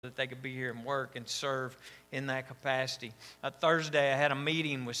that they could be here and work and serve in that capacity. Thursday, I had a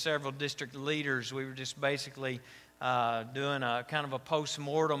meeting with several district leaders. We were just basically doing a kind of a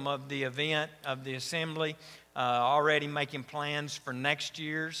post-mortem of the event of the assembly, already making plans for next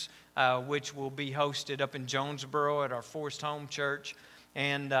year's, which will be hosted up in Jonesboro at our Forest Home Church.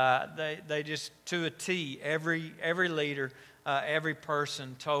 And they just, to a T, every leader, every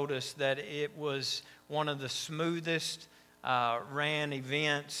person told us that it was one of the smoothest ran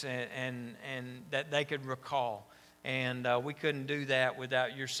events and that they could recall. And we couldn't do that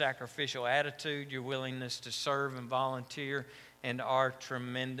without your sacrificial attitude, your willingness to serve and volunteer, and our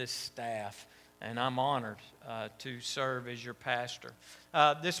tremendous staff. And I'm honored to serve as your pastor.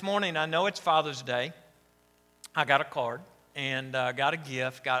 This morning, I know it's Father's Day. I got a card and got a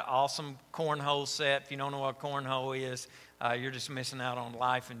gift, got an awesome cornhole set. If you don't know what cornhole is, you're just missing out on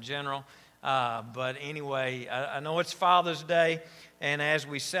life in general. But anyway, I know it's Father's Day, and as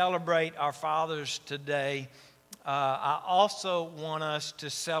we celebrate our fathers today, I also want us to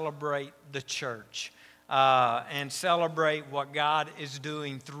celebrate the church and celebrate what God is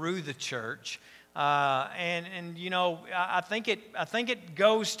doing through the church. And you know, I think it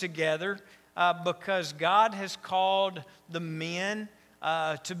goes together because God has called the men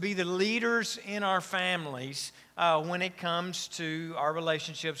to be the leaders in our families when it comes to our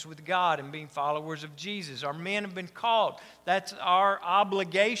relationships with God and being followers of Jesus. Our men have been called. That's our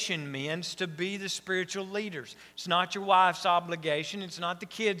obligation, men, to be the spiritual leaders. It's not your wife's obligation. It's not the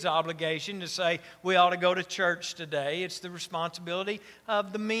kids' obligation to say, we ought to go to church today. It's the responsibility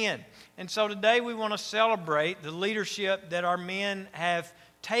of the men. And so today we want to celebrate the leadership that our men have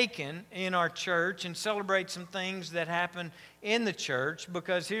taken in our church and celebrate some things that happen in the church,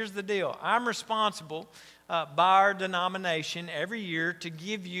 because here's the deal. I'm responsible by our denomination every year to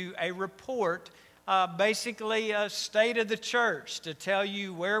give you a report, basically a state of the church, to tell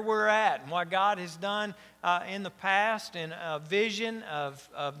you where we're at and what God has done in the past and a vision of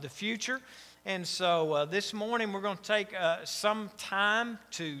the future. And so this morning we're going to take some time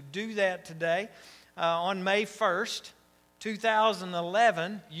to do that today. On May 1st,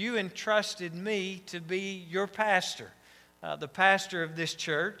 2011, you entrusted me to be your pastor, the pastor of this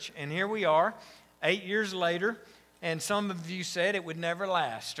church. And here we are, 8 years later, and some of you said it would never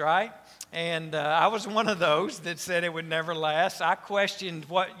last, right? And I was one of those that said it would never last. I questioned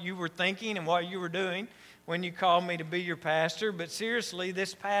what you were thinking and what you were doing when you called me to be your pastor. But seriously,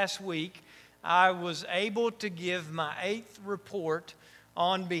 this past week, I was able to give my 8th report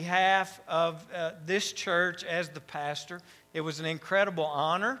on behalf of this church as the pastor. It was an incredible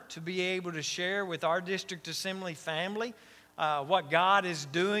honor to be able to share with our district assembly family what God is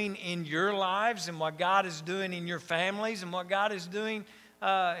doing in your lives and what God is doing in your families and what God is doing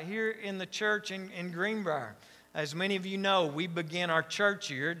here in the church in Greenbrier. As many of you know, we begin our church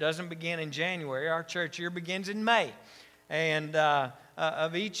year. It doesn't begin in January. Our church year begins in May and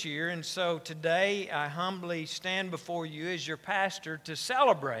of each year. And so today I humbly stand before you as your pastor to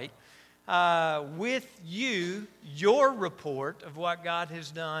celebrate with you your report of what God has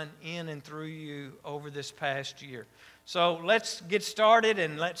done in and through you over this past year. So let's get started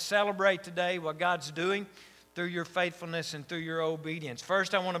and let's celebrate today what God's doing through your faithfulness and through your obedience.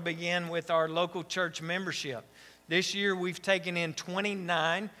 First, I want to begin with our local church membership. This year we've taken in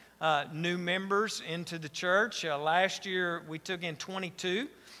 29 new members into the church. Last year we took in 22.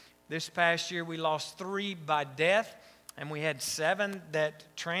 This past year we lost 3 by death, and we had 7 that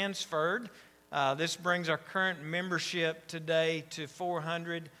transferred. This brings our current membership today to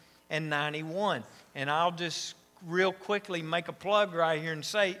 491. And I'll just real quickly make a plug right here and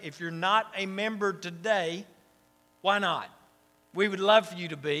say, if you're not a member today, why not? We would love for you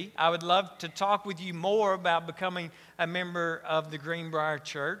to be. I would love to talk with you more about becoming a member of the Greenbrier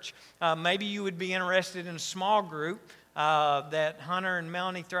Church. Maybe you would be interested in a small group that Hunter and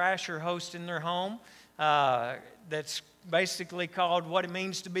Melanie Thrasher host in their home. That's basically called What It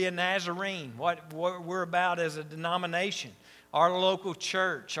Means to Be a Nazarene, what we're about as a denomination, our local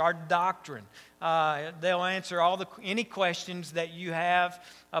church, our doctrine. They'll answer any questions that you have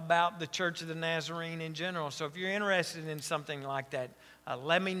about the Church of the Nazarene in general. So if you're interested in something like that,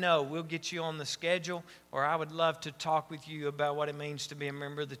 let me know. We'll get you on the schedule, or I would love to talk with you about what it means to be a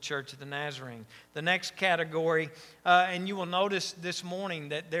member of the Church of the Nazarene. The next category, and you will notice this morning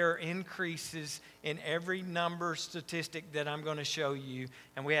that there are increases in every number statistic that I'm going to show you,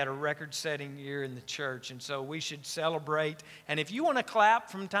 and we had a record-setting year in the church, and so we should celebrate. And if you want to clap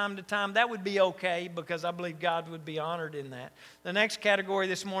from time to time, that would be okay, because I believe God would be honored in that. The next category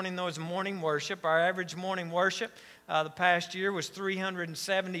this morning, though, is morning worship. Our average morning worship the past year was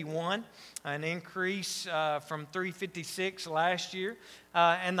 371, an increase from 356 last year.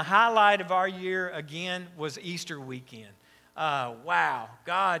 And the highlight of our year, again, was Easter weekend. Wow,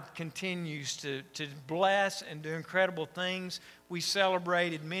 God continues to bless and do incredible things. We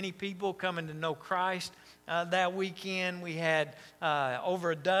celebrated many people coming to know Christ that weekend. We had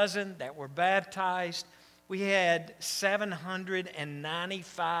over a dozen that were baptized. We had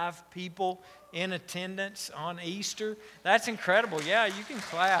 795 people in attendance on Easter. That's incredible. Yeah, you can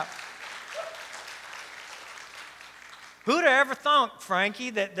clap. Who'd have ever thought,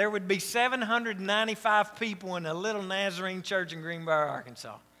 Frankie, that there would be 795 people in a little Nazarene church in Greenbrier,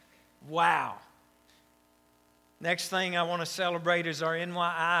 Arkansas? Wow. Next thing I want to celebrate is our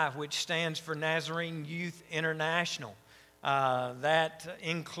NYI, which stands for Nazarene Youth International. That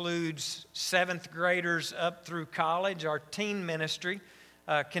includes 7th graders up through college. Our teen ministry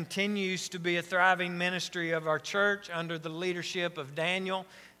continues to be a thriving ministry of our church under the leadership of Daniel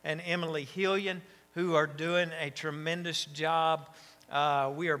and Emily Hillian, who are doing a tremendous job.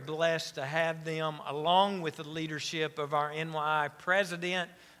 We are blessed to have them, along with the leadership of our NYI president,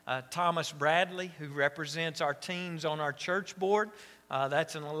 Thomas Bradley, who represents our teens on our church board.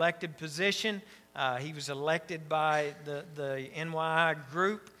 That's an elected position. He was elected by the NYI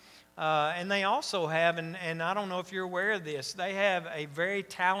group. And they also have, and I don't know if you're aware of this, they have a very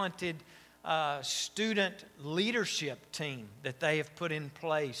talented student leadership team that they have put in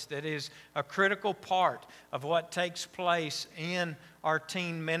place that is a critical part of what takes place in our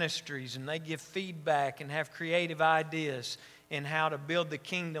teen ministries. And they give feedback and have creative ideas in how to build the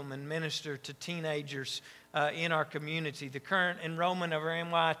kingdom and minister to teenagers in our community. The current enrollment of our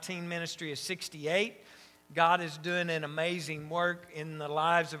NY teen ministry is 68. God is doing an amazing work in the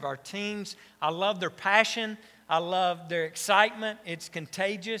lives of our teens. I love their passion. I love their excitement. It's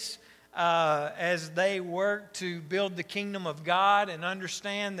contagious. As they work to build the kingdom of God and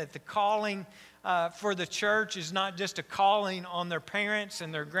understand that the calling for the church is not just a calling on their parents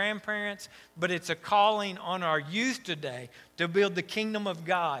and their grandparents, but it's a calling on our youth today to build the kingdom of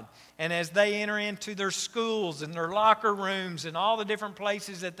God. And as they enter into their schools and their locker rooms and all the different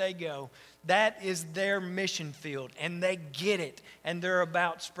places that they go, that is their mission field, and they get it, and they're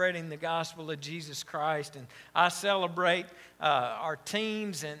about spreading the gospel of Jesus Christ. And I celebrate our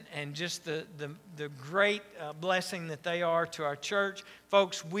teens and just the great blessing that they are to our church.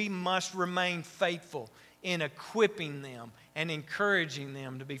 Folks, we must remain faithful in equipping them and encouraging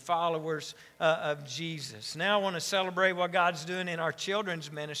them to be followers of Jesus. Now I want to celebrate what God's doing in our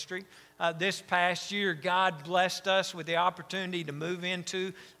children's ministry. This past year, God blessed us with the opportunity to move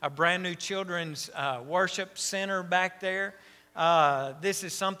into a brand new children's worship center back there. This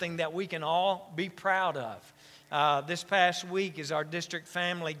is something that we can all be proud of. This past week, as our district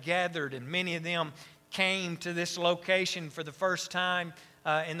family gathered, and many of them came to this location for the first time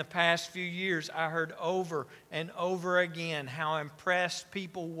in the past few years, I heard over and over again how impressed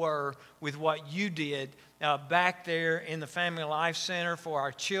people were with what you did back there in the Family Life Center for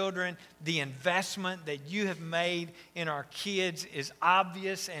our children. The investment that you have made in our kids is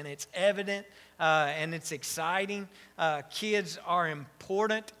obvious and it's evident and it's exciting. Kids are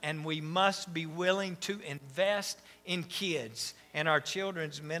important, and we must be willing to invest in kids and our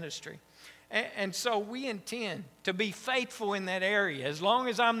children's ministry. And so we intend to be faithful in that area. As long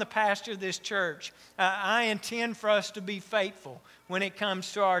as I'm the pastor of this church, I intend for us to be faithful when it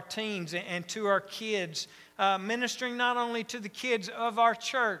comes to our teens and to our kids, ministering not only to the kids of our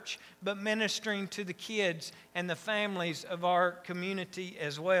church, but ministering to the kids and the families of our community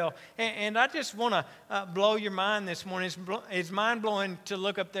as well. And I just want to blow your mind this morning. It's mind-blowing to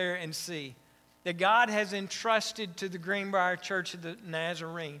look up there and see that God has entrusted to the Greenbrier Church of the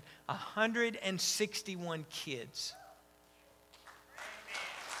Nazarene 161 kids.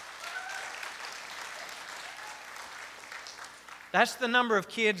 That's the number of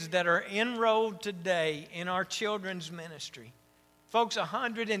kids that are enrolled today in our children's ministry. Folks,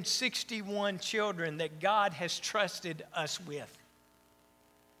 161 children that God has trusted us with.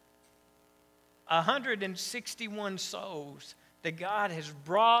 161 souls that God has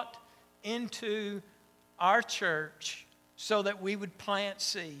brought into our church so that we would plant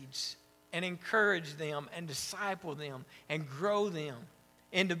seeds and encourage them and disciple them and grow them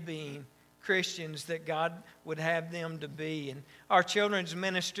into being Christians that God would have them to be. And our children's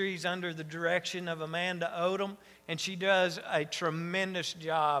ministry is under the direction of Amanda Odom, and she does a tremendous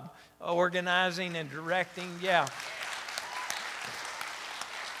job organizing and directing. Yeah.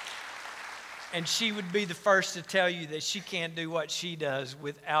 And she would be the first to tell you that she can't do what she does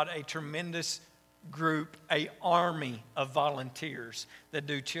without a tremendous group, an army of volunteers that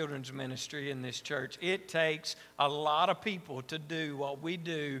do children's ministry in this church. It takes a lot of people to do what we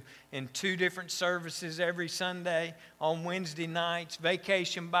do in 2 different services every Sunday, on Wednesday nights,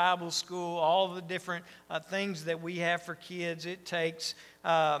 Vacation Bible School, all the different things that we have for kids. It takes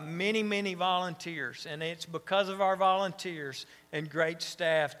many, many volunteers, and it's because of our volunteers and great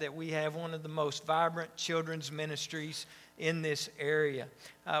staff that we have one of the most vibrant children's ministries in this area.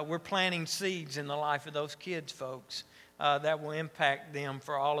 We're planting seeds in the life of those kids, folks, that will impact them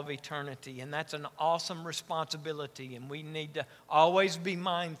for all of eternity. And that's an awesome responsibility, and we need to always be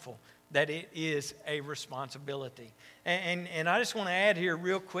mindful that it is a responsibility. And I just want to add here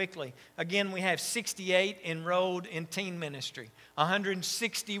real quickly, again, we have 68 enrolled in teen ministry,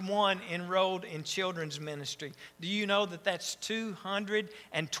 161 enrolled in children's ministry. Do you know that that's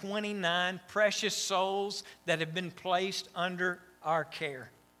 229 precious souls that have been placed under our care?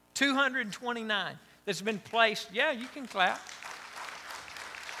 229 that's been placed. Yeah, you can clap.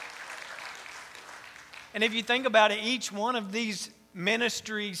 And if you think about it, each one of these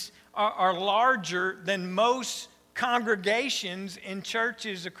ministries are larger than most congregations in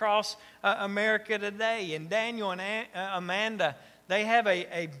churches across America today. And Daniel and Amanda, they have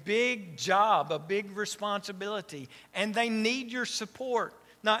a big job, a big responsibility, and they need your support.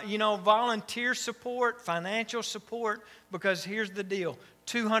 Not, volunteer support, financial support, because here's the deal,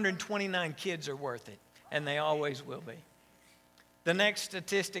 229 kids are worth it, and they always will be. The next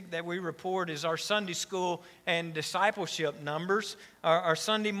statistic that we report is our Sunday school and discipleship numbers. Our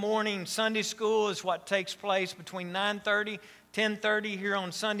Sunday morning Sunday school is what takes place between 9:30, 10:30 here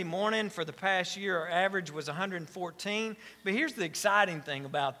on Sunday morning. For the past year, our average was 114. But here's the exciting thing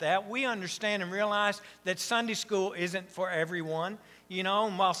about that. We understand and realize that Sunday school isn't for everyone.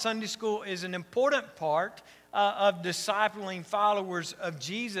 And while Sunday school is an important part of discipling followers of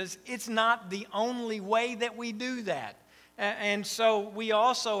Jesus, it's not the only way that we do that. And so we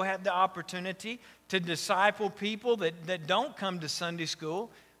also have the opportunity to disciple people that don't come to Sunday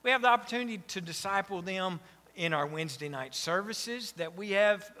school. We have the opportunity to disciple them in our Wednesday night services that we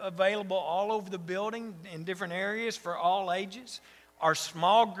have available all over the building in different areas for all ages. Our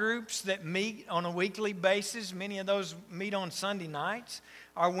small groups that meet on a weekly basis, many of those meet on Sunday nights.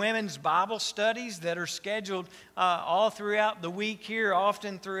 Our women's Bible studies that are scheduled all throughout the week here,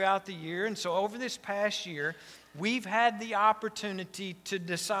 often throughout the year. And so over this past year, we've had the opportunity to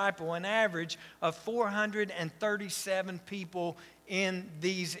disciple an average of 437 people in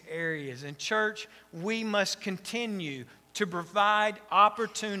these areas. In church, we must continue to provide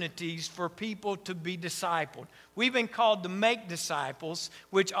opportunities for people to be discipled. We've been called to make disciples,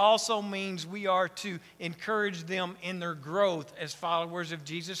 which also means we are to encourage them in their growth as followers of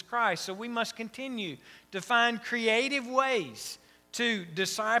Jesus Christ. So we must continue to find creative ways to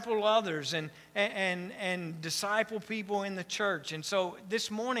disciple others and disciple people in the church. And so this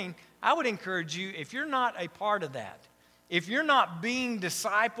morning, I would encourage you, if you're not a part of that, if you're not being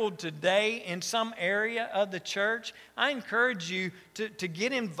discipled today in some area of the church, I encourage you to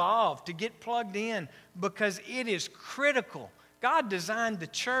get involved, to get plugged in, because it is critical. God designed the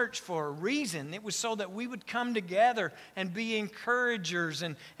church for a reason. It was so that we would come together and be encouragers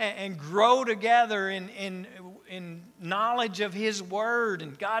and grow together in knowledge of His Word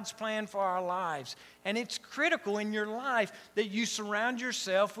and God's plan for our lives. And it's critical in your life that you surround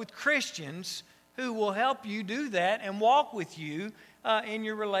yourself with Christians who will help you do that and walk with you in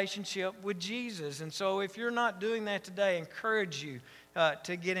your relationship with Jesus. And so if you're not doing that today, I encourage you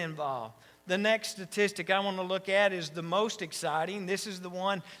to get involved. The next statistic I want to look at is the most exciting. This is the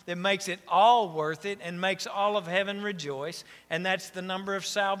one that makes it all worth it and makes all of heaven rejoice. And that's the number of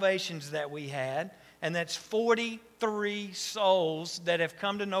salvations that we had. And that's 43 souls that have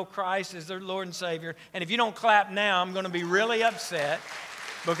come to know Christ as their Lord and Savior. And if you don't clap now, I'm going to be really upset,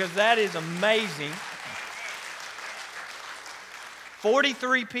 because that is amazing.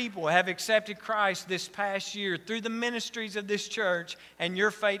 43 people have accepted Christ this past year through the ministries of this church and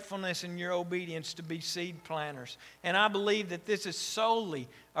your faithfulness and your obedience to be seed planters. And I believe that this is solely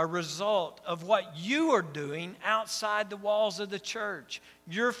a result of what you are doing outside the walls of the church.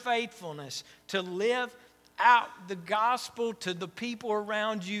 Your faithfulness to live out the gospel to the people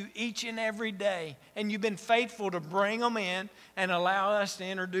around you each and every day. And you've been faithful to bring them in and allow us to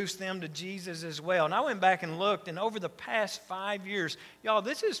introduce them to Jesus as well. And I went back and looked, and over the past 5 years, y'all,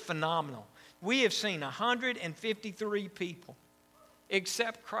 this is phenomenal. We have seen 153 people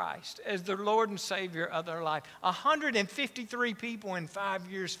accept Christ as their Lord and Savior of their life. 153 people in 5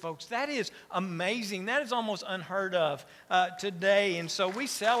 years, folks. That is amazing. That is almost unheard of today. And so we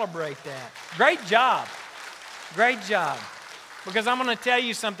celebrate that. Great job. Great job. Because I'm going to tell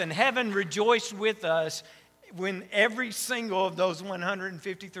you something. Heaven rejoiced with us when every single of those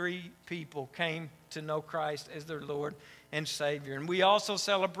 153 people came to know Christ as their Lord and Savior. And we also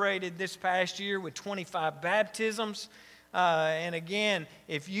celebrated this past year with 25 baptisms. And again,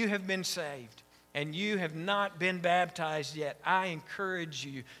 if you have been saved and you have not been baptized yet, I encourage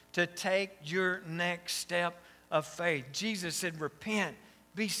you to take your next step of faith. Jesus said, repent,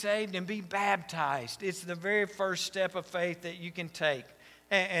 be saved, and be baptized. It's the very first step of faith that you can take.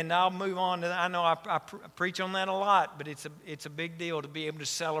 And I'll move on to that. I know I preach on that a lot, but it's a big deal to be able to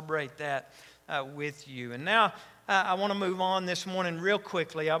celebrate that with you. And now I want to move on this morning real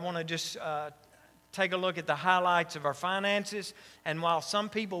quickly. I want to just take a look at the highlights of our finances. And while some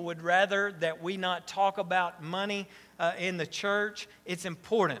people would rather that we not talk about money in the church, it's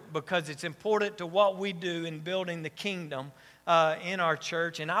important because it's important to what we do in building the kingdom in our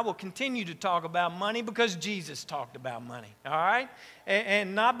church. And I will continue to talk about money because Jesus talked about money, all right?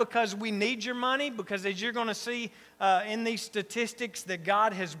 And not because we need your money, because as you're going to see in these statistics that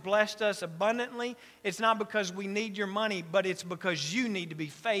God has blessed us abundantly, it's not because we need your money, but it's because you need to be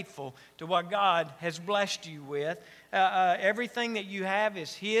faithful to what God has blessed you with. Everything that you have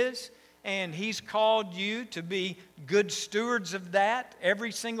is His, and He's called you to be good stewards of that.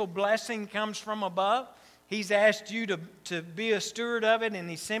 Every single blessing comes from above. He's asked you to be a steward of it, and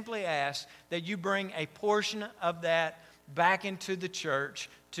He simply asks that you bring a portion of that back into the church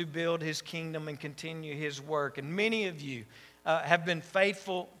to build His kingdom and continue His work. And many of you have been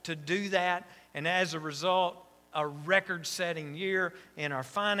faithful to do that, and as a result, a record-setting year in our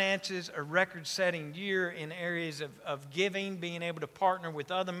finances, a record-setting year in areas of giving, being able to partner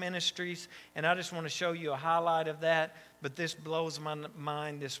with other ministries. And I just want to show you a highlight of that, but this blows my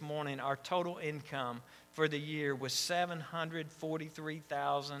mind this morning. Our total income for the year was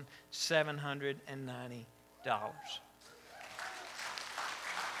 $743,790.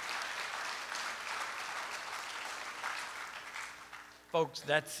 Folks,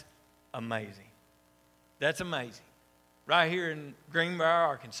 that's amazing. That's amazing. Right here in Greenbrier,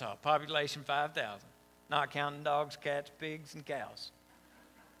 Arkansas, population 5,000, not counting dogs, cats, pigs, and cows.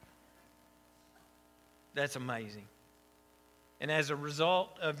 That's amazing. And as a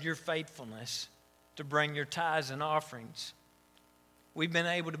result of your faithfulness to bring your tithes and offerings, we've been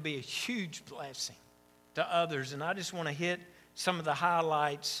able to be a huge blessing to others. And I just want to hit some of the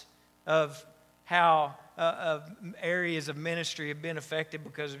highlights of how areas of ministry have been affected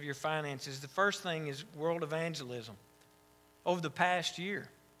because of your finances. The first thing is world evangelism. Over the past year,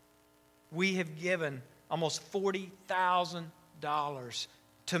 we have given almost $40,000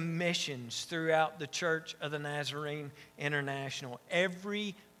 to missions throughout the Church of the Nazarene International.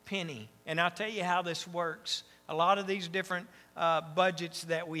 Every penny. And I'll tell you how this works. A lot of these different budgets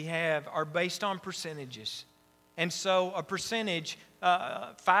that we have are based on percentages. And so a percentage,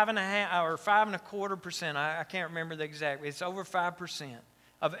 5.5% or 5.25%, I can't remember the exact, it's over 5%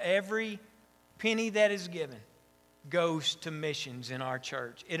 of every penny that is given goes to missions in our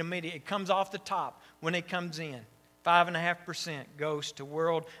church. It comes off the top when it comes in. 5.5% goes to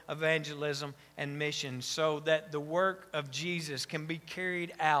world evangelism and missions so that the work of Jesus can be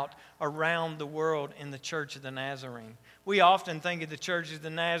carried out around the world in the Church of the Nazarene. We often think of the Church of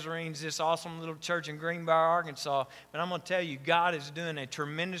the Nazarenes, this awesome little church in Greenbrier, Arkansas, but I'm going to tell you, God is doing a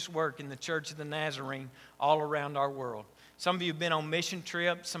tremendous work in the Church of the Nazarene all around our world. Some of you have been on mission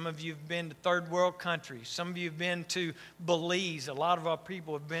trips. Some of you have been to third world countries. Some of you have been to Belize. A lot of our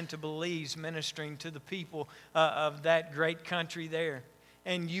people have been to Belize ministering to the people of that great country there.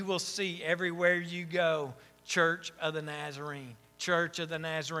 And you will see everywhere you go, Church of the Nazarene. Church of the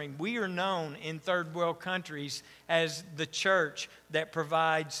Nazarene. We are known in third world countries as the church that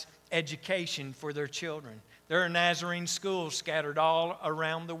provides education for their children. There are Nazarene schools scattered all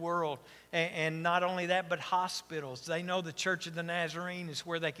around the world. And not only that, but hospitals. They know the Church of the Nazarene is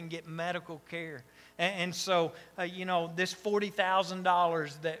where they can get medical care. And so, this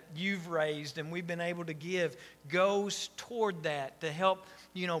 $40,000 that you've raised and we've been able to give goes toward that to help,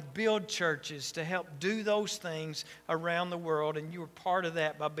 build churches, to help do those things around the world. And you were part of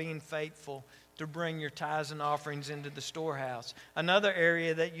that by being faithful to bring your tithes and offerings into the storehouse. Another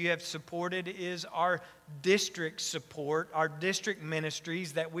area that you have supported is our district support, our district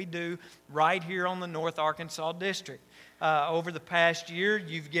ministries that we do right here on the North Arkansas District. Over the past year,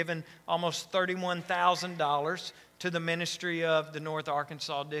 you've given almost $31,000 to the ministry of the North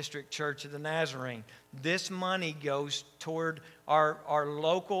Arkansas District Church of the Nazarene. This money goes toward our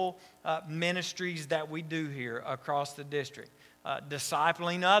local ministries that we do here across the district,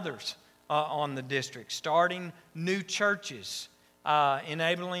 discipling others on the district, starting new churches,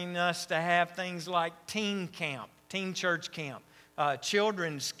 enabling us to have things like teen church camp,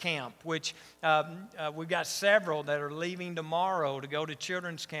 children's camp, which we've got several that are leaving tomorrow to go to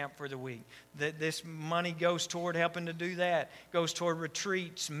children's camp for the week. This money goes toward helping to do that, goes toward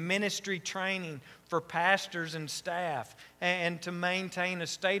retreats, ministry training for pastors and staff, and to maintain a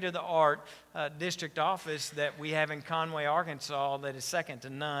state-of-the-art district office that we have in Conway, Arkansas that is second to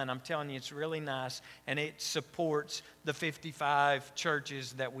none. I'm telling you, it's really nice, and it supports the 55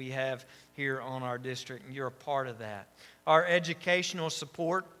 churches that we have here on our district, and you're a part of that. Our educational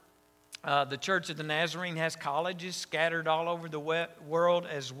support, the Church of the Nazarene has colleges scattered all over the world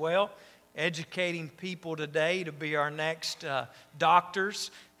as well, educating people today to be our next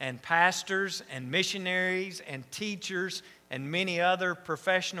doctors and pastors and missionaries and teachers and many other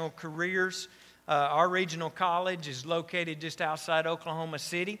professional careers. Our regional college is located just outside Oklahoma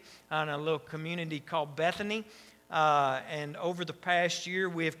City in a little community called Bethany. And over the past year,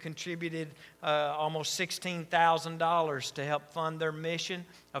 we have contributed almost $16,000 to help fund their mission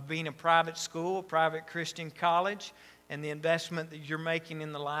of being a private school, a private Christian college. And the investment that you're making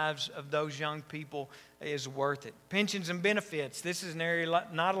in the lives of those young people is worth it. Pensions and benefits. This is an area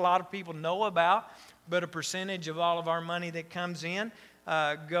not a lot of people know about, but a percentage of all of our money that comes in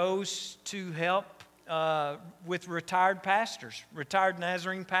goes to help with retired pastors, retired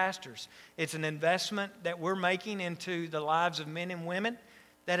Nazarene pastors. It's an investment that we're making into the lives of men and women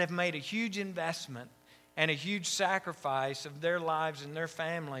that have made a huge investment and a huge sacrifice of their lives and their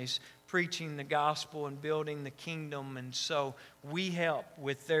families preaching the gospel and building the kingdom. And so we help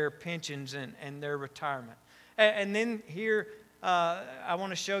with their pensions and their retirement. And then here, I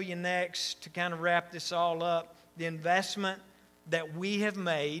want to show you next, to kind of wrap this all up, the investment that we have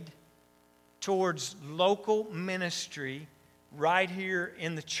made towards local ministry right here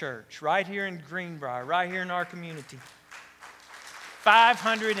in the church, right here in Greenbrier, right here in our community.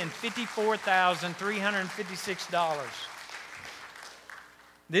 $554,356.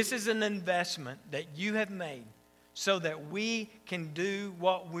 This is an investment that you have made so that we can do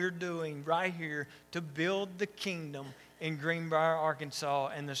what we're doing right here to build the kingdom in Greenbrier,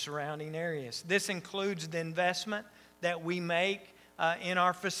 Arkansas, and the surrounding areas. This includes the investment that we make in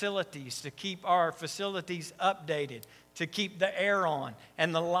our facilities to keep our facilities updated, to keep the air on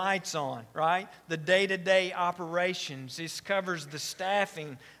and the lights on, right? The day-to-day operations. This covers the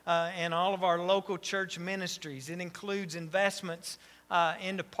staffing and all of our local church ministries. It includes investments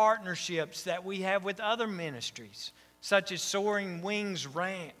into partnerships that we have with other ministries, such as Soaring Wings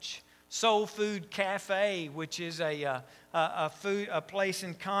Ranch, Soul Food Cafe, which is a place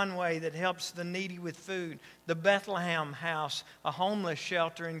in Conway that helps the needy with food, the Bethlehem House, a homeless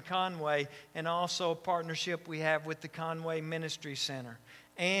shelter in Conway, and also a partnership we have with the Conway Ministry Center.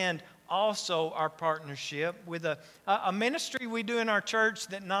 And also our partnership with a ministry we do in our church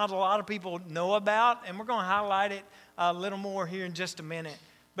that not a lot of people know about, and we're going to highlight it a little more here in just a minute.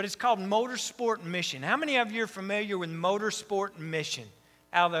 But it's called Motorsport Mission. How many of you are familiar with Motorsport Mission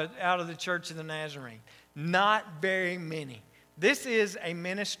out of the Church of the Nazarene? Not very many. This is a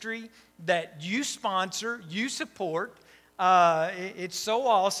ministry that you sponsor, you support. It's so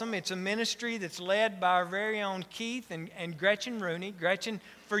awesome. It's a ministry that's led by our very own Keith and Gretchen Rooney. Gretchen,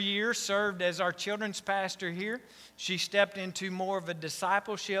 for years, served as our children's pastor here. She stepped into more of a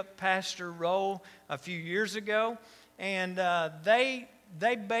discipleship pastor role a few years ago. And they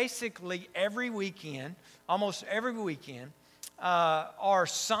basically every weekend, almost every weekend, are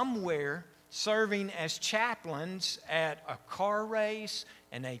somewhere serving as chaplains at a car race,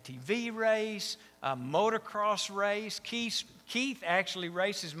 an ATV race, a motocross race. Keith actually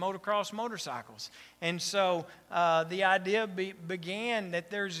races motocross motorcycles. And so the idea began that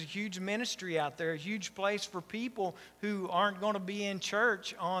there's a huge ministry out there, a huge place for people who aren't going to be in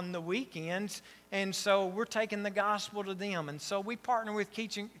church on the weekends. And so we're taking the gospel to them. And so we partner with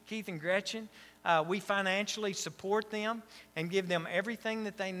Keith and Gretchen. We financially support them and give them everything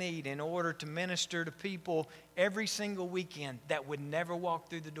that they need in order to minister to people every single weekend that would never walk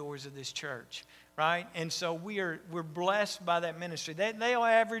through the doors of this church, right? And so we're blessed by that ministry. They'll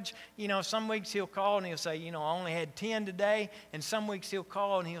average, some weeks he'll call and he'll say, I only had 10 today. And some weeks he'll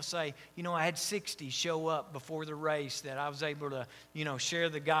call and he'll say, I had 60 show up before the race that I was able to, share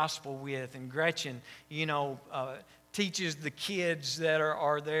the gospel with. And Gretchen, teaches the kids that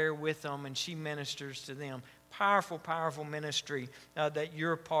are there with them, and she ministers to them. Powerful, powerful ministry that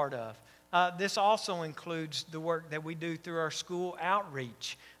you're a part of. This also includes the work that we do through our school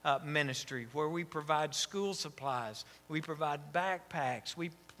outreach ministry, where we provide school supplies, we provide backpacks,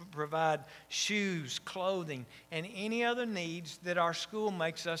 we provide shoes, clothing, and any other needs that our school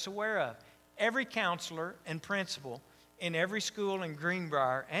makes us aware of. Every counselor and principal in every school in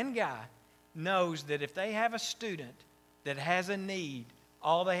Greenbrier and Guy knows that if they have a student that has a need,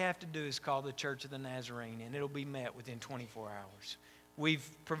 all they have to do is call the Church of the Nazarene, and it'll be met within 24 hours. We've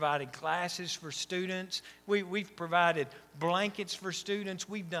provided classes for students. We've provided blankets for students.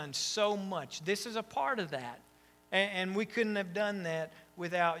 We've done so much. This is a part of that. And we couldn't have done that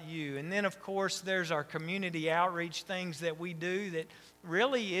without you. And then, of course, there's our community outreach things that we do that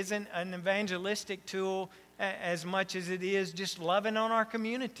really isn't an evangelistic tool as much as it is just loving on our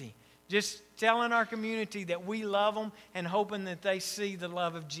community. Just telling our community that we love them and hoping that they see the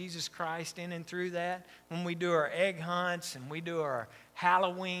love of Jesus Christ in and through that. When we do our egg hunts and we do our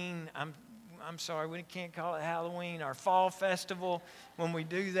Halloween, I'm sorry, we can't call it Halloween, our fall festival, when we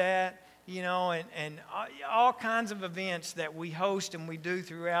do that, you know, and all kinds of events that we host and we do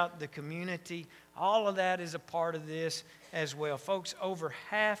throughout the community, all of that is a part of this as well. Folks, over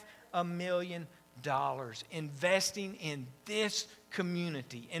 $500,000 investing in this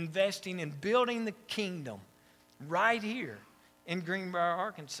community, investing in building the kingdom right here in Greenbrier,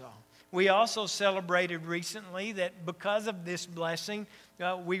 Arkansas. We also celebrated recently that because of this blessing,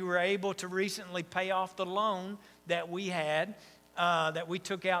 we were able to recently pay off the loan that we had, that we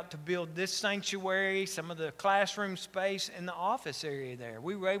took out to build this sanctuary, some of the classroom space, and the office area there.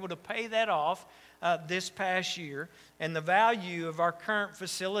 We were able to pay that off this past year, and the value of our current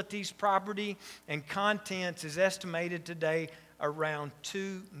facilities, property, and contents is estimated today around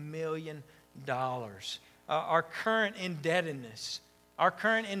 $2 million. Our current indebtedness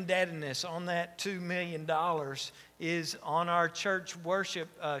on that $2 million is on our church worship,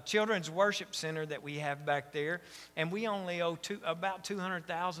 children's worship center that we have back there, and we only owe about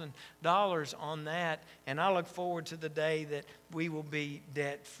 $200,000 on that, and I look forward to the day that we will be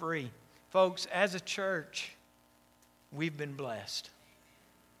debt-free. Folks, as a church, we've been blessed.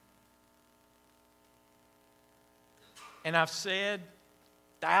 And I've said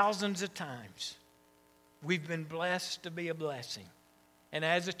thousands of times, we've been blessed to be a blessing. And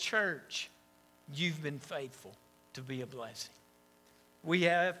as a church, you've been faithful to be a blessing. We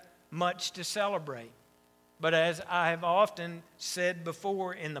have much to celebrate. But as I have often said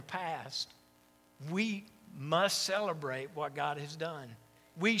before in the past, we must celebrate what God has done.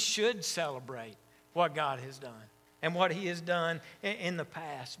 We should celebrate what God has done and what He has done in the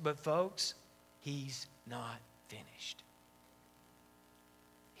past. But folks, He's not finished.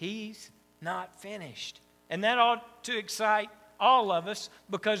 He's not finished. And that ought to excite all of us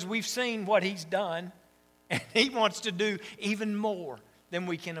because we've seen what He's done, and He wants to do even more than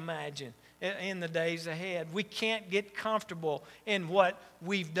we can imagine in the days ahead. We can't get comfortable in what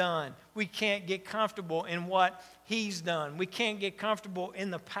we've done. We can't get comfortable in what He's done. We can't get comfortable in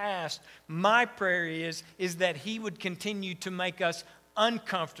the past. My prayer is that He would continue to make us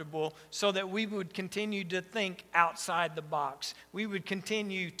uncomfortable so that we would continue to think outside the box. We would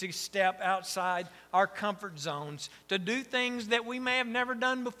continue to step outside our comfort zones, to do things that we may have never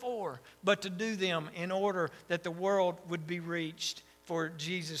done before, but to do them in order that the world would be reached for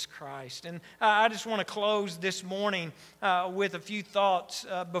Jesus Christ. And I just want to close this morning with a few thoughts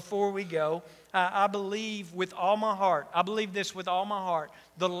before we go. I believe with all my heart,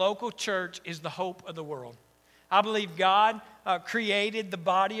 the local church is the hope of the world. I believe God created the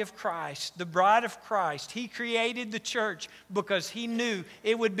body of Christ, the bride of Christ. He created the church because He knew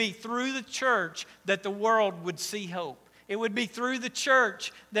it would be through the church that the world would see hope. It would be through the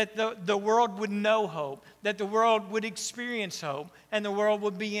church that the world would know hope, that the world would experience hope, and the world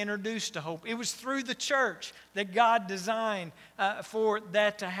would be introduced to hope. It was through the church that God designed for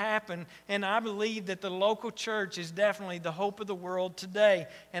that to happen. And I believe that the local church is definitely the hope of the world today.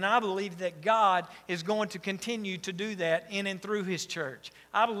 And I believe that God is going to continue to do that in and through His church.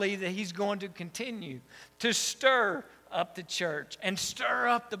 I believe that He's going to continue to stir up the church and stir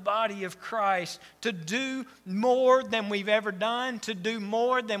up the body of Christ to do more than we've ever done, to do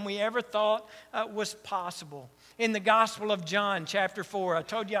more than we ever thought was possible. In the Gospel of John, chapter 4, I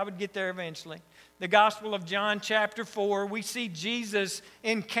told you I would get there eventually. The Gospel of John, chapter 4, we see Jesus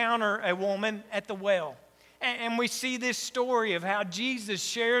encounter a woman at the well. And we see this story of how Jesus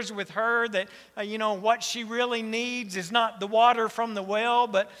shares with her that, what she really needs is not the water from the well,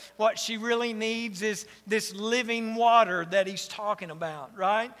 but what she really needs is this living water that He's talking about,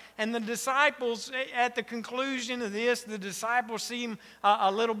 right? And the disciples, at the conclusion of this, the disciples seem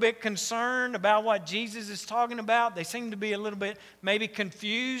a little bit concerned about what Jesus is talking about. They seem to be a little bit maybe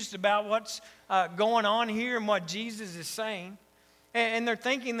confused about what's going on here and what Jesus is saying. And they're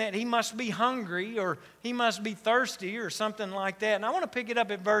thinking that He must be hungry or He must be thirsty or something like that. And I want to pick it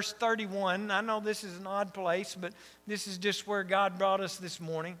up at verse 31. I know this is an odd place, but this is just where God brought us this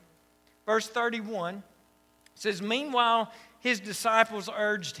morning. Verse 31 says, "Meanwhile, His disciples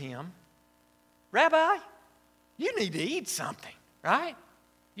urged Him, 'Rabbi, you need to eat something, right?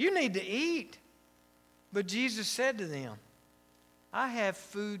 You need to eat. But Jesus said to them, I have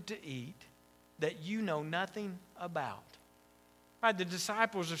food to eat that you know nothing about. Right, the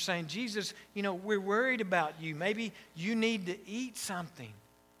disciples are saying, Jesus, we're worried about you. Maybe you need to eat something.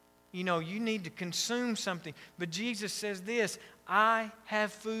 You need to consume something. But Jesus says this, I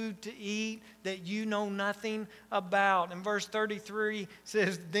have food to eat that you know nothing about. And verse 33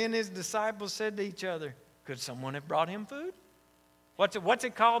 says, then his disciples said to each other, could someone have brought him food? What's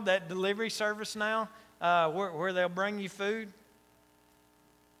it called, that delivery service now, where they'll bring you food?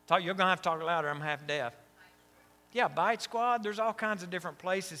 You're going to have to talk louder, I'm half deaf. Yeah, Bite Squad, there's all kinds of different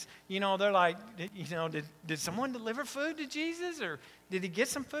places. They're like, did someone deliver food to Jesus, or did he get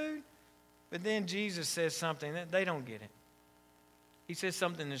some food? But then Jesus says something that they don't get it. He says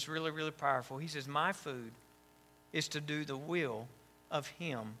something that's really, really powerful. He says, my food is to do the will of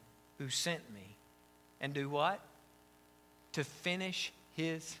him who sent me. And do what? To finish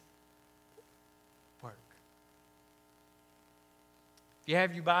his work. If you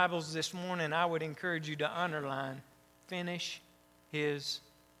have your Bibles this morning, I would encourage you to underline, finish his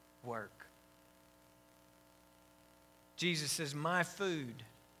work. Jesus says, my food,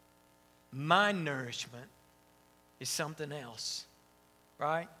 my nourishment is something else,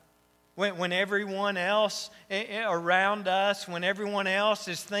 right? When everyone else around us, when everyone else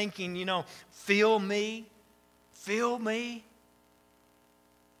is thinking, fill me,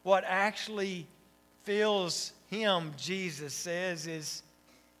 what actually fills him, Jesus says, is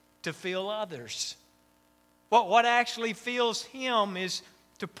to fill others. What actually fills him is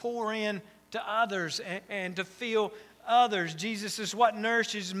to pour in to others and to fill others. Jesus says, what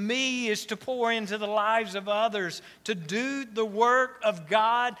nourishes me is to pour into the lives of others, to do the work of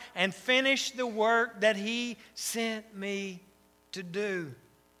God and finish the work that he sent me to do.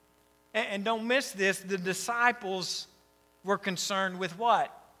 And don't miss this, the disciples were concerned with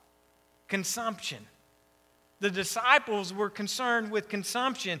what? Consumption. The disciples were concerned with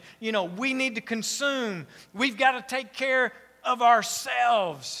consumption. We need to consume. We've got to take care of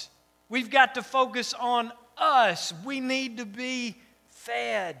ourselves. We've got to focus on us. We need to be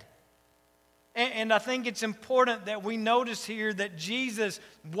fed. And I think it's important that we notice here that Jesus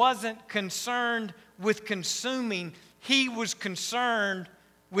wasn't concerned with consuming. He was concerned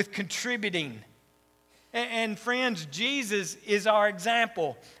with contributing. And friends, Jesus is our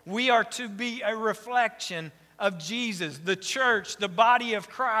example. We are to be a reflection of Jesus. The church, the body of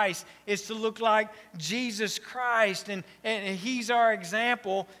Christ, is to look like Jesus Christ, and he's our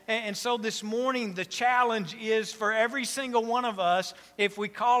example. And so this morning, the challenge is for every single one of us, if we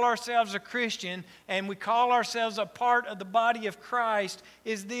call ourselves a Christian and we call ourselves a part of the body of Christ,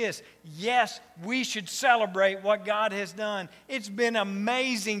 is this: yes, we should celebrate what God has done. It's been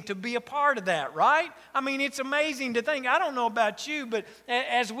amazing to be a part of that, right? I mean, it's amazing to think. I don't know about you, but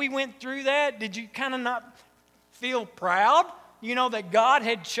as we went through that, did you kind of not feel proud, that God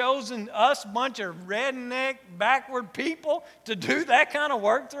had chosen us, bunch of redneck, backward people, to do that kind of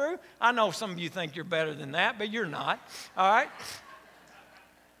work through? I know some of you think you're better than that, but you're not, all right?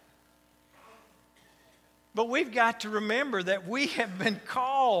 But we've got to remember that we have been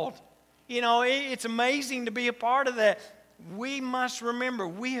called. It's amazing to be a part of that. We must remember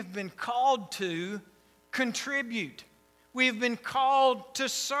we have been called to contribute. We have been called to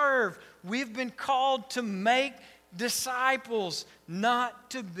serve. We've been called to make disciples, not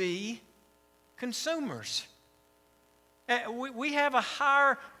to be consumers. We have a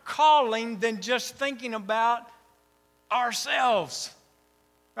higher calling than just thinking about ourselves,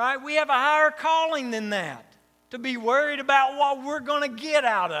 right? We have a higher calling than that, to be worried about what we're going to get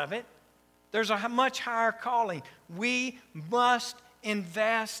out of it. There's a much higher calling. We must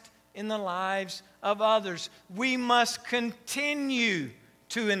invest in the lives of others. We must continue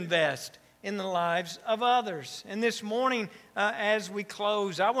to invest in the lives of others. And this morning, as we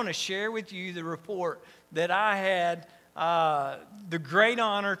close, I want to share with you the report that I had the great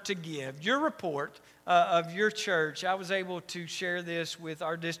honor to give. Your report of your church. I was able to share this with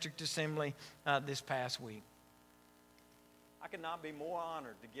our district assembly this past week. I could not be more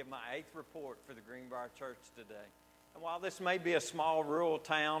honored to give my 8th report for the Greenbrier Church today. And while this may be a small rural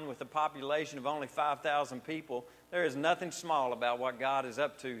town with a population of only 5,000 people, there is nothing small about what God is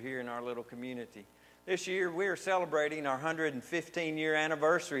up to here in our little community. This year, we are celebrating our 115-year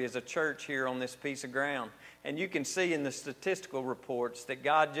anniversary as a church here on this piece of ground. And you can see in the statistical reports that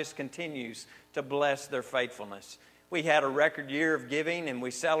God just continues to bless their faithfulness. We had a record year of giving, and we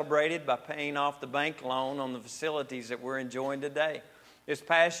celebrated by paying off the bank loan on the facilities that we're enjoying today. This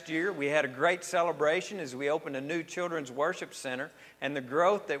past year, we had a great celebration as we opened a new children's worship center, and the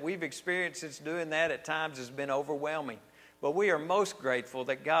growth that we've experienced since doing that at times has been overwhelming. But we are most grateful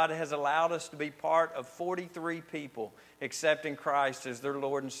that God has allowed us to be part of 43 people accepting Christ as their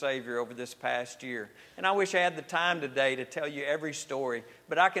Lord and Savior over this past year. And I wish I had the time today to tell you every story,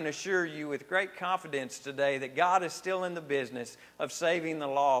 but I can assure you with great confidence today that God is still in the business of saving the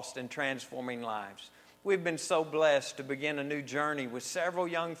lost and transforming lives. We've been so blessed to begin a new journey with several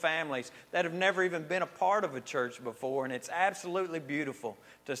young families that have never even been a part of a church before, and it's absolutely beautiful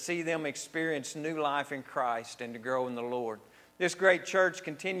to see them experience new life in Christ and to grow in the Lord. This great church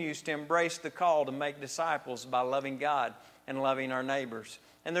continues to embrace the call to make disciples by loving God and loving our neighbors.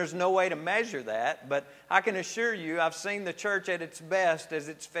 And there's no way to measure that, but I can assure you I've seen the church at its best as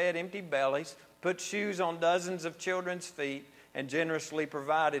it's fed empty bellies, put shoes on dozens of children's feet, and generously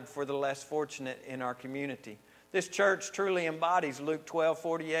provided for the less fortunate in our community. This church truly embodies Luke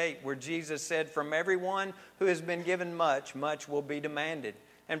 12:48, where Jesus said, "From everyone who has been given much, much will be demanded.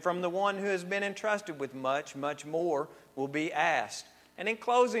 And from the one who has been entrusted with much, much more will be asked." And in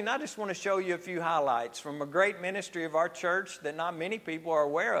closing, I just want to show you a few highlights from a great ministry of our church that not many people are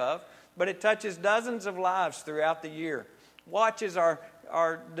aware of, but it touches dozens of lives throughout the year. Watch as our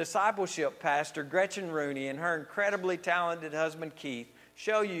discipleship pastor, Gretchen Rooney, and her incredibly talented husband, Keith,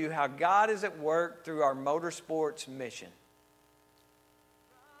 show you how God is at work through our motorsports mission.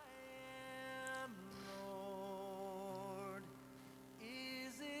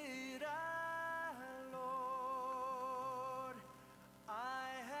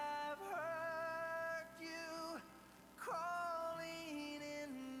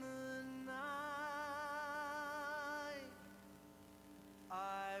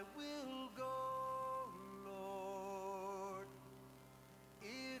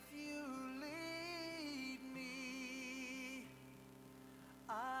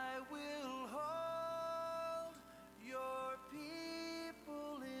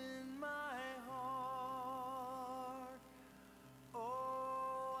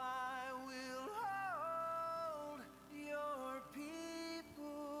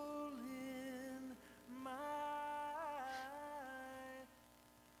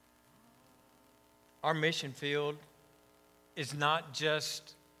 Our mission field is not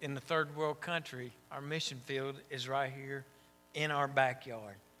just in the third world country. Our mission field is right here in our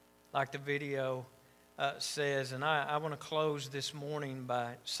backyard, like the video says. And I want to close this morning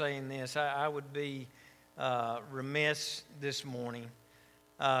by saying this. I would be remiss this morning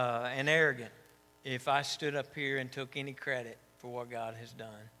and arrogant if I stood up here and took any credit for what God has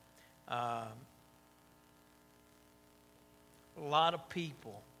done. A lot of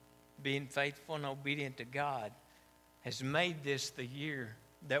people being faithful and obedient to God has made this the year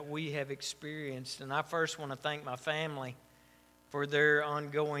that we have experienced. And I first want to thank my family for their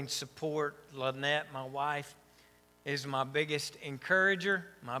ongoing support. Lynette, my wife, is my biggest encourager,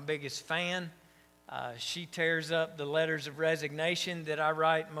 my biggest fan. She tears up the letters of resignation that I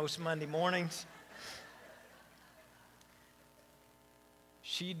write most Monday mornings.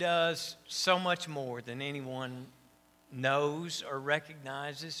 She does so much more than anyone knows or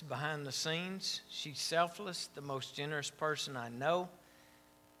recognizes behind the scenes. She's selfless, the most generous person I know.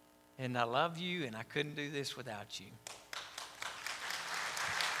 And I love you, and I couldn't do this without you.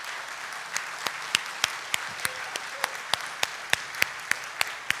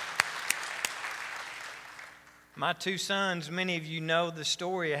 My two sons, many of you know the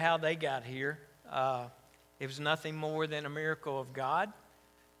story of how they got here. It was nothing more than a miracle of God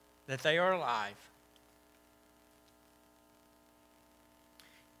that they are alive.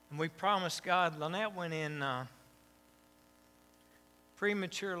 And we promised God. Lynette went in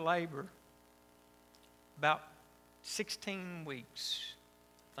premature labor about 16 weeks,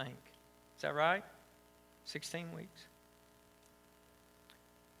 I think. Is that right? 16 weeks.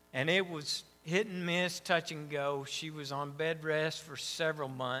 And it was hit and miss, touch and go. She was on bed rest for several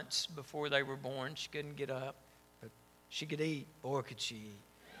months before they were born. She couldn't get up, but she could eat. Boy, could she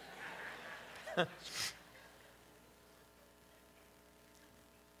eat.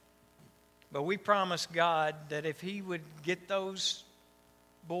 But we promised God that if He would get those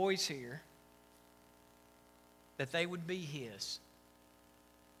boys here, that they would be His.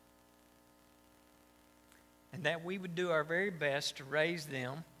 And that we would do our very best to raise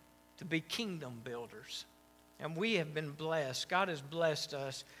them to be kingdom builders. And we have been blessed. God has blessed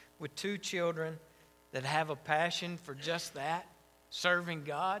us with two children that have a passion for just that, serving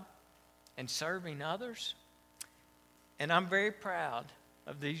God and serving others. And I'm very proud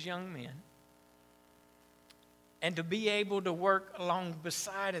of these young men. And to be able to work along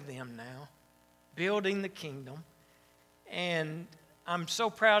beside of them now, building the kingdom. And I'm so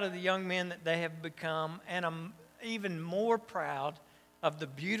proud of the young men that they have become, and I'm even more proud of the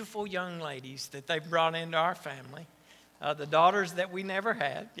beautiful young ladies that they've brought into our family, the daughters that we never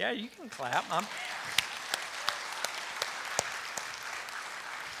had. Yeah, you can clap.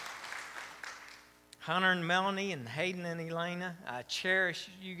 Hunter and Melanie and Hayden and Elena, I cherish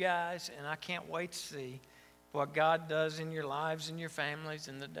you guys, and I can't wait to see what God does in your lives and your families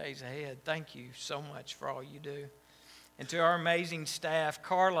in the days ahead. Thank you so much for all you do. And to our amazing staff,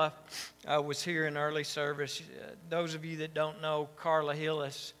 Carla was here in early service. Those of you that don't know Carla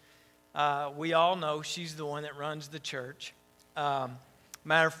Hillis, we all know she's the one that runs the church.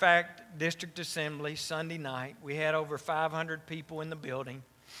 Matter of fact, District Assembly, Sunday night, we had over 500 people in the building.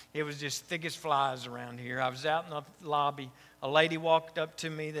 It was just thick as flies around here. I was out in the lobby. A lady walked up to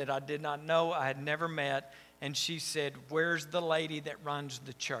me that I did not know, I had never met, and she said, "Where's the lady that runs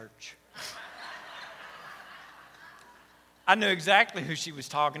the church?" I knew exactly who she was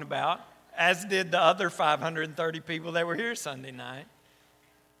talking about, as did the other 530 people that were here Sunday night.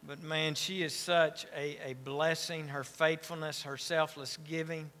 But man, she is such a blessing. Her faithfulness, her selfless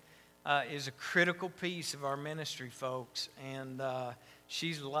giving is a critical piece of our ministry, folks. And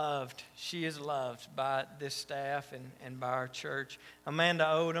she's loved. She is loved by this staff and by our church. Amanda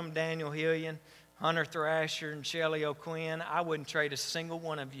Odom, Daniel Hillian, Hunter Thrasher, and Shelley O'Quinn, I wouldn't trade a single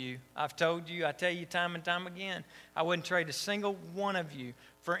one of you. I've told you, I tell you time and time again, I wouldn't trade a single one of you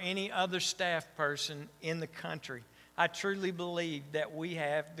for any other staff person in the country. I truly believe that we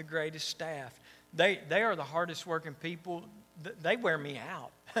have the greatest staff. They are the hardest working people. They wear me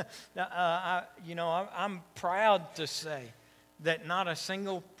out. I'm proud to say that not a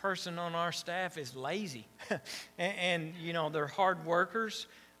single person on our staff is lazy. and, they're hard workers.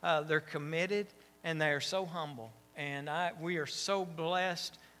 They're committed. And they are so humble. And we are so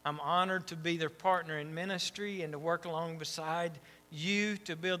blessed. I'm honored to be their partner in ministry and to work along beside you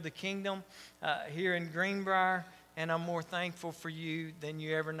to build the kingdom here in Greenbrier. And I'm more thankful for you than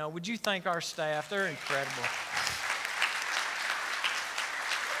you ever know. Would you thank our staff? They're incredible.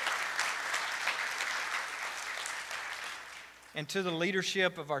 And to the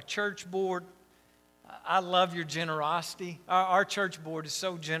leadership of our church board, I love your generosity. Our church board is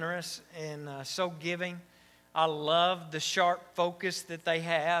so generous and so giving. I love the sharp focus that they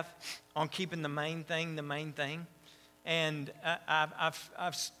have on keeping the main thing the main thing. And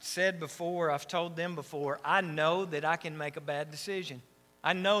I've said before, I've told them before, I know that I can make a bad decision.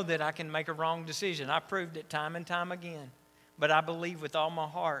 I know that I can make a wrong decision. I proved it time and time again. But I believe with all my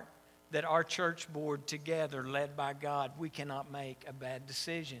heart that our church board together, led by God, we cannot make a bad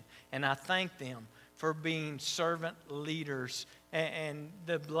decision. And I thank them for being servant leaders and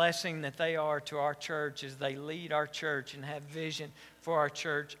the blessing that they are to our church as they lead our church and have vision for our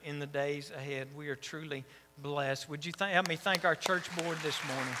church in the days ahead. We are truly blessed. Would you help me thank our church board this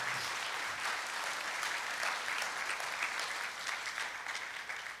morning?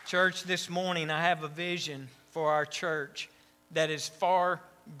 Church, this morning I have a vision for our church that is far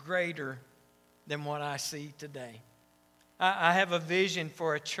greater than what I see today. I have a vision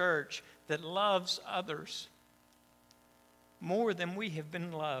for a church that loves others more than we have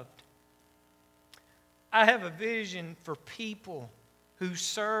been loved. I have a vision for people who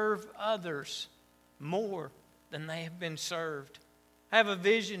serve others more than they have been served. I have a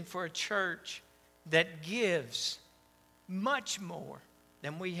vision for a church that gives much more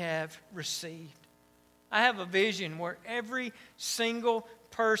than we have received. I have a vision where every single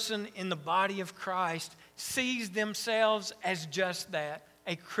person in the body of Christ sees themselves as just that,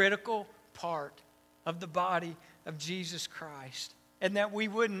 a critical part of the body of Jesus Christ. And that we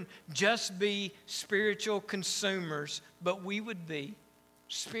wouldn't just be spiritual consumers, but we would be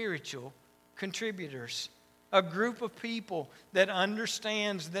spiritual contributors. A group of people that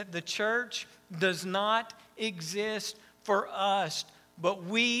understands that the church does not exist for us, but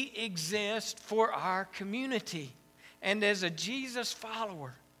we exist for our community. And as a Jesus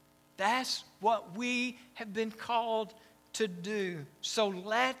follower, that's what we have been called to do. So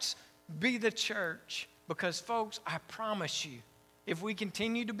let's be the church. Because, folks, I promise you, if we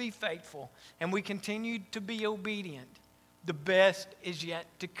continue to be faithful and we continue to be obedient, the best is yet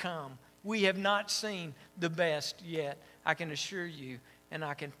to come. We have not seen the best yet. I can assure you and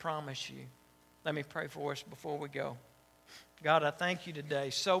I can promise you. Let me pray for us before we go. God, I thank you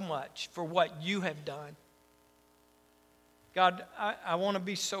today so much for what you have done. God, I want to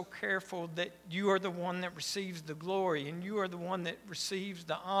be so careful that you are the one that receives the glory and you are the one that receives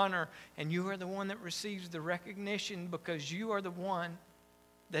the honor and you are the one that receives the recognition because you are the one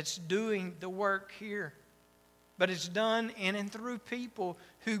that's doing the work here. But it's done in and through people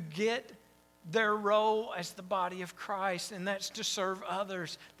who get their role as the body of Christ, and that's to serve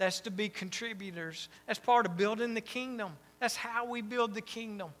others. That's to be contributors. That's part of building the kingdom. That's how we build the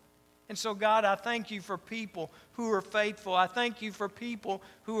kingdom. And so, God, I thank you for people who are faithful. I thank you for people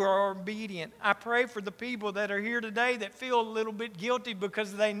who are obedient. I pray for the people that are here today that feel a little bit guilty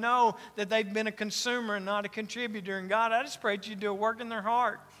because they know that they've been a consumer and not a contributor. And God, I just pray that you do a work in their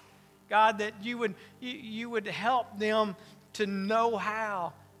heart. God, that you would help them to know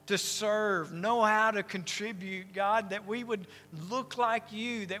how to serve, know how to contribute. God, that we would look like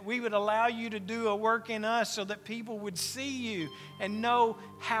you, that we would allow you to do a work in us so that people would see you and know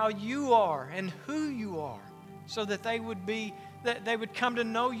how you are and who you are, so that they would come to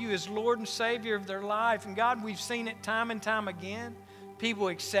know you as Lord and Savior of their life. And God, we've seen it time and time again. People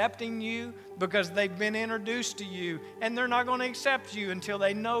accepting you because they've been introduced to you, and they're not going to accept you until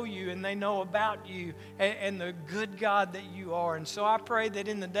they know you and they know about you and the good God that you are. And so I pray that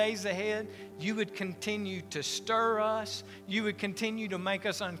in the days ahead, you would continue to stir us. You would continue to make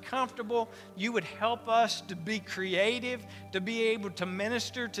us uncomfortable. You would help us to be creative, to be able to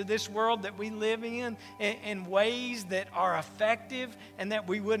minister to this world that we live in ways that are effective, and that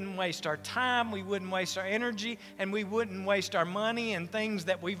we wouldn't waste our time, we wouldn't waste our energy, and we wouldn't waste our money and things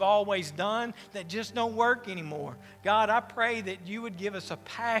that we've always done that just don't work anymore. God, I pray that you would give us a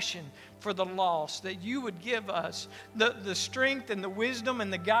passion for the lost, that you would give us the strength and the wisdom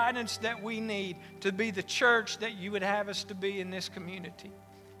and the guidance that we need to be the church that you would have us to be in this community.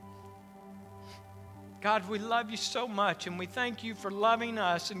 God, we love you so much, and we thank you for loving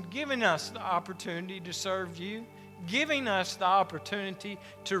us and giving us the opportunity to serve you, giving us the opportunity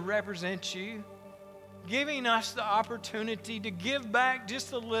to represent you, giving us the opportunity to give back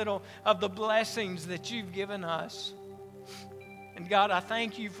just a little of the blessings that you've given us. And God, I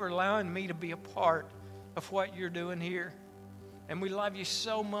thank you for allowing me to be a part of what you're doing here. And we love you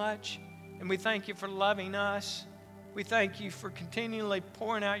so much, and we thank you for loving us. We thank you for continually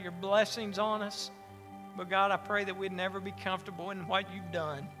pouring out your blessings on us. But God, I pray that we'd never be comfortable in what you've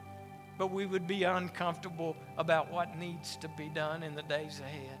done, but we would be uncomfortable about what needs to be done in the days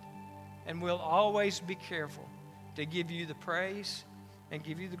ahead. And we'll always be careful to give you the praise and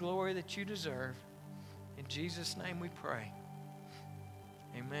give you the glory that you deserve. In Jesus' name we pray.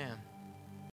 Amen.